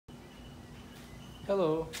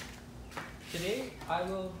Hello. Today I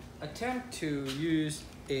will attempt to use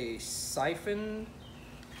a siphon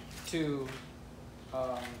to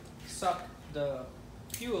suck the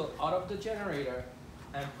fuel out of the generator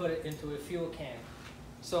and put it into a fuel can.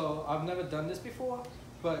 So I've never done this before,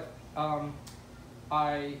 but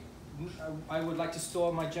I would like to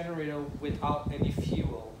store my generator without any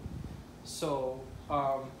fuel. So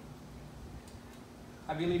I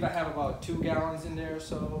believe I have about 2 gallons in there,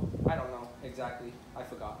 so I don't know exactly, I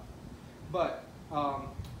forgot. But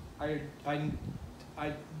I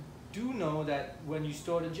do know that when you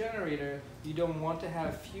store the generator, you don't want to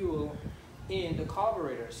have fuel in the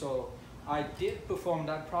carburetor. So I did perform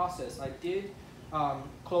that process. I did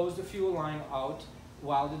close the fuel line out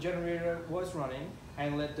while the generator was running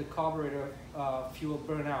and let the carburetor fuel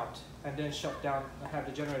burn out, and then shut down, have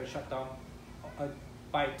the generator shut down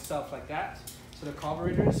by itself like that. So the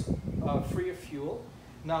carburetor is free of fuel.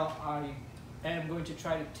 Now I am going to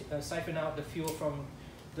try to siphon out the fuel from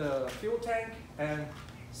the fuel tank and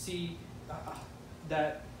see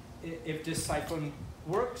that if this siphon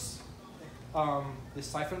works. This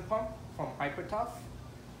siphon pump from Hypertough.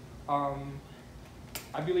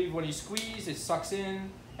 I believe when you squeeze, it sucks in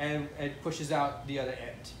and it pushes out the other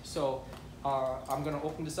end. So I'm gonna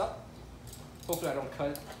open this up. Hopefully I don't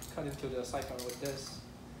cut into the siphon with this.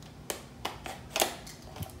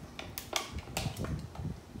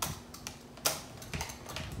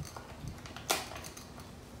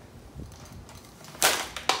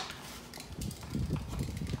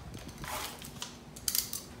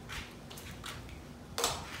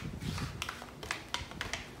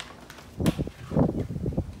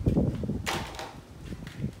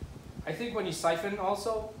 I think when you siphon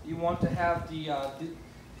also, you want to have the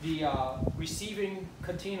receiving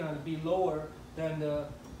container be lower than the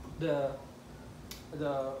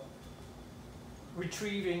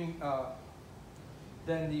retrieving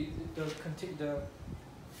than the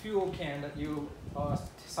fuel can that you are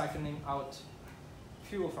siphoning out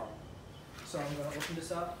fuel from. So I'm going to open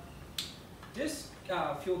this up. This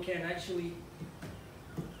fuel can actually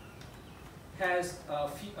has a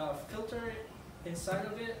filter inside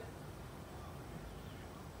of it.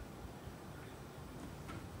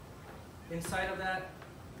 Inside of that,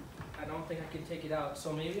 I don't think I can take it out,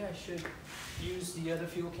 so maybe I should use the other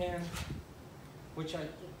fuel can, which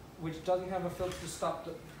doesn't have a filter to stop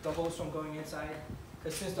the hose from going inside.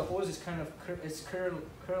 Because since the hose is kind of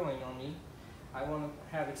curling on me, I want to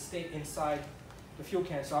have it stay inside the fuel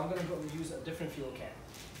can. So I'm going to go use a different fuel can.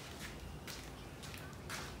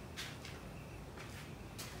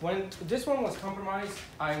 When this one was compromised,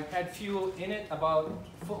 I had fuel in it about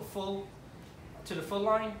full to the full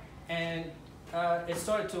line. And it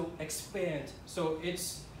started to expand, so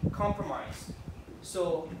it's compromised.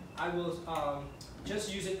 So I will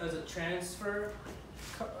just use it as a transfer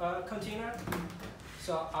container.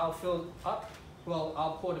 So I'll fill up, well,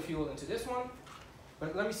 I'll pour the fuel into this one.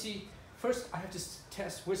 But let me see, first I have to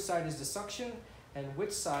test which side is the suction and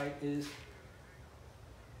which side is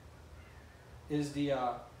the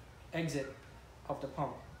exit of the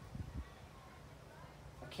pump.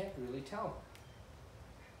 I can't really tell.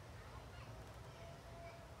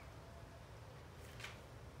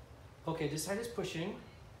 Okay, this side is pushing.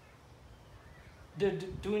 They're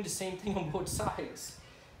doing the same thing on both sides.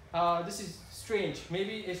 This is strange.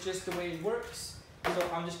 Maybe it's just the way it works. So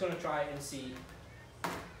I'm just gonna try and see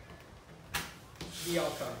the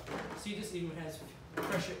outcome. See, this even has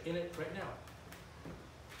pressure in it right now.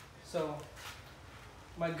 So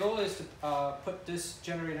my goal is to put this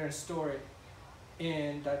generator and store it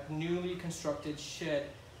in that newly constructed shed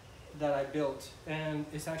that I built. And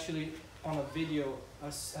it's actually on a video,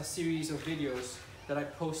 a series of videos that I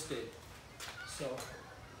posted. So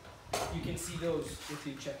you can see those if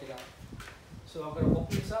you check it out. So I'm going to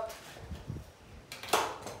open this up.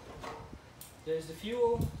 There's the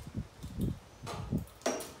fuel.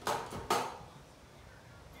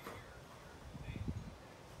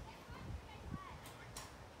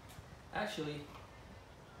 Actually,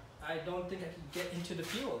 I don't think I can get into the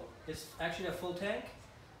fuel. It's actually a full tank,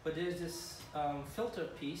 but there's this filter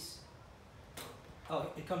piece. Oh,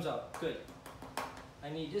 it comes out, good. I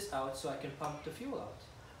need this out so I can pump the fuel out.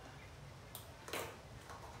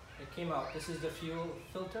 It came out. This is the fuel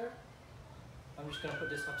filter. I'm just gonna put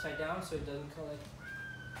this upside down so it doesn't collect.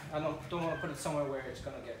 I don't want to put it somewhere where it's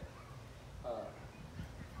gonna get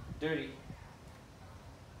dirty.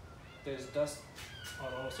 There's dust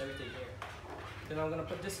on almost everything here. Then I'm gonna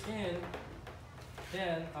put this in.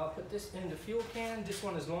 Then I'll put this in the fuel can. This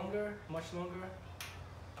one is longer, much longer.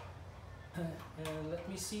 And let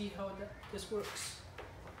me see how this works.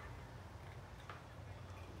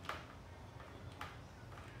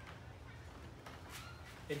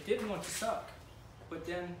 It did want to suck, but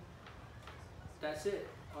then that's it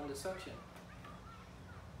on the suction.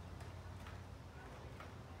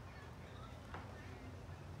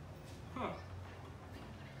 Huh.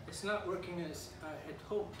 It's not working as I had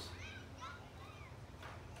hoped.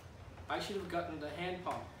 I should have gotten the hand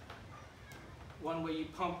pump. One where you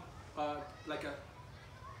pump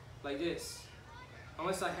like this.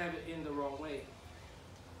 Unless I have it in the wrong way.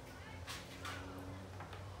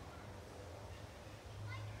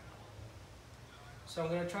 So I'm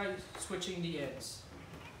going to try switching the ends.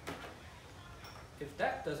 If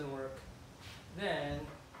that doesn't work, then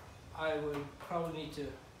I would probably need to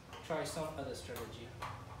try some other strategy.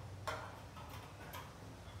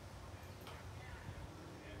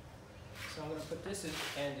 So I'm going to put this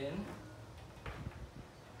end in.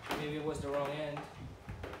 Maybe it was the wrong end.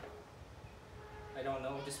 I don't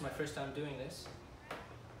know, this is my first time doing this.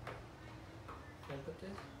 Can I put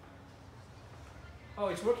this? Oh,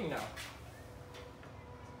 it's working now.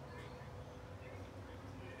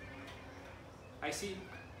 I see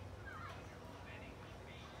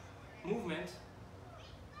movement.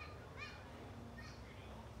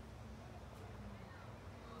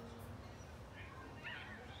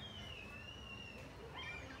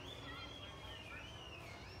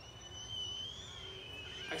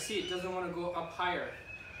 I see it doesn't want to go up higher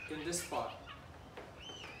in this spot.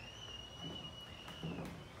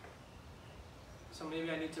 So maybe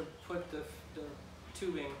I need to put the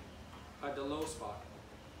tubing at the low spot.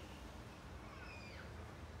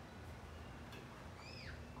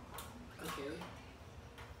 Okay.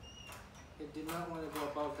 It did not want to go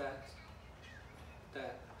above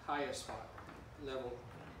that higher spot level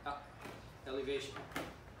elevation.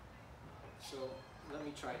 So let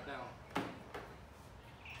me try it now.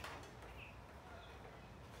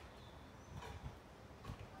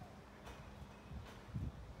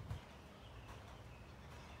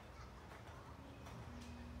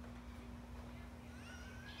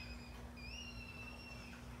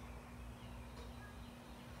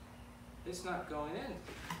 It's not going in.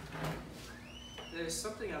 There's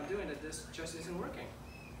something I'm doing that this just isn't working.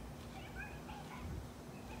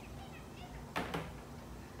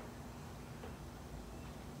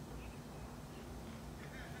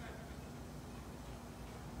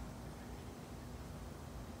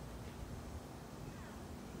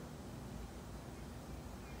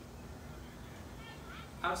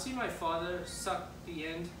 I've seen my father suck the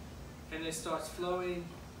end and it starts flowing.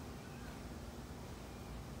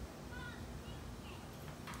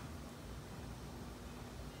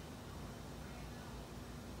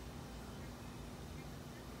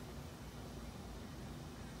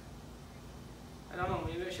 I don't know,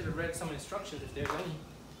 maybe I should have read some instructions if there's any.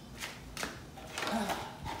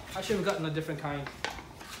 I should have gotten a different kind,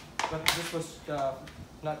 but this was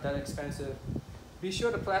not that expensive. Be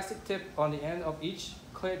sure the plastic tip on the end of each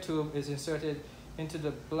clear tube is inserted into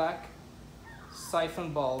the black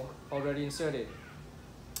siphon bulb already inserted.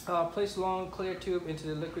 Place long clear tube into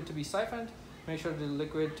the liquid to be siphoned. Make sure the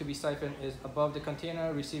liquid to be siphoned is above the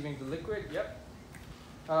container receiving the liquid.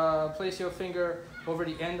 Yep. Place your finger over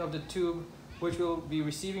the end of the tube which will be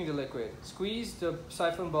receiving the liquid. Squeeze the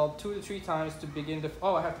siphon bulb 2 to 3 times to begin the...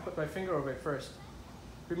 Oh, I have to put my finger over it first.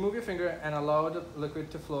 Remove your finger and allow the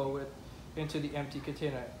liquid to flow into the empty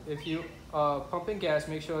container. If you are pumping gas,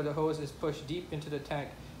 make sure the hose is pushed deep into the tank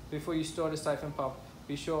before you start the siphon pump.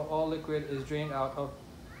 Be sure all liquid is drained out of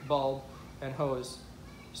bulb and hose.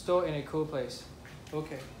 Store in a cool place.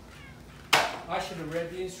 Okay. I should have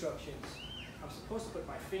read the instructions. I'm supposed to put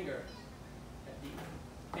my finger at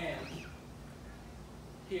the end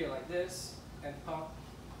here like this and pump,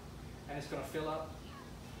 and it's going to fill up.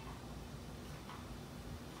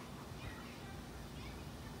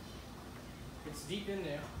 It's deep in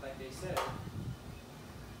there, like they said.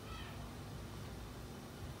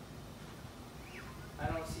 I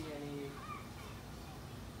don't see any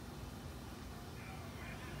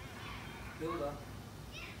buildup.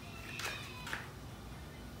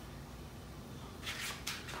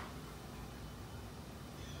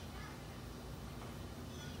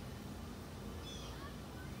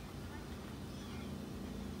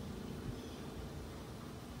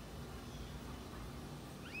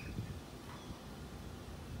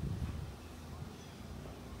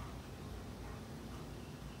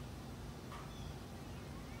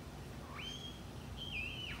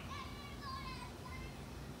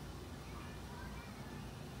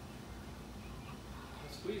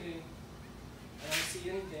 Squeezing. I don't see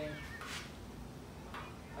anything.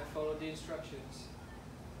 I followed the instructions.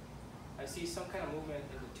 I see some kind of movement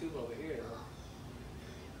in the tube over here though.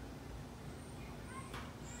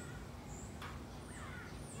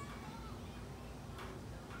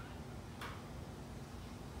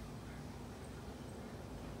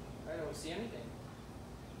 don't see anything.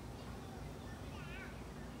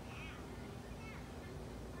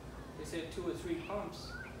 They said 2 or 3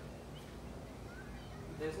 pumps.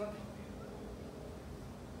 There's nothing.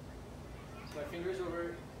 So my finger's over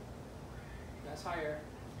it. That's higher.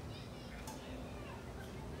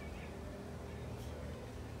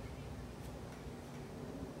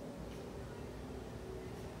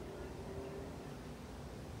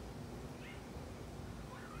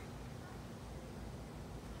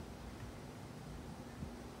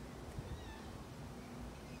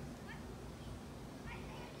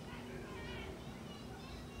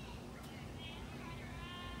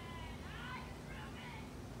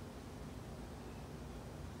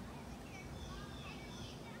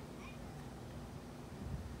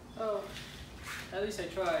 Oh, at least I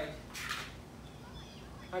tried.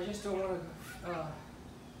 I just don't want to,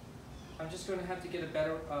 I'm just going to have to get a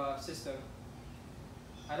better system.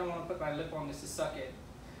 I don't want to put my lip on this to suck it,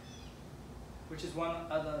 which is one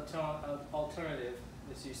other alternative,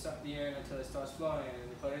 is you suck the air until it starts flowing and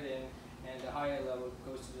you put it in and the higher level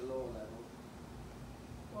goes to the lower level.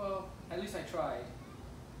 Well, at least I tried.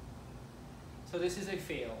 So this is a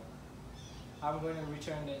fail. I'm going to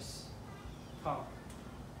return this pump.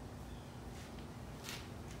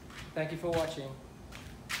 Thank you for watching.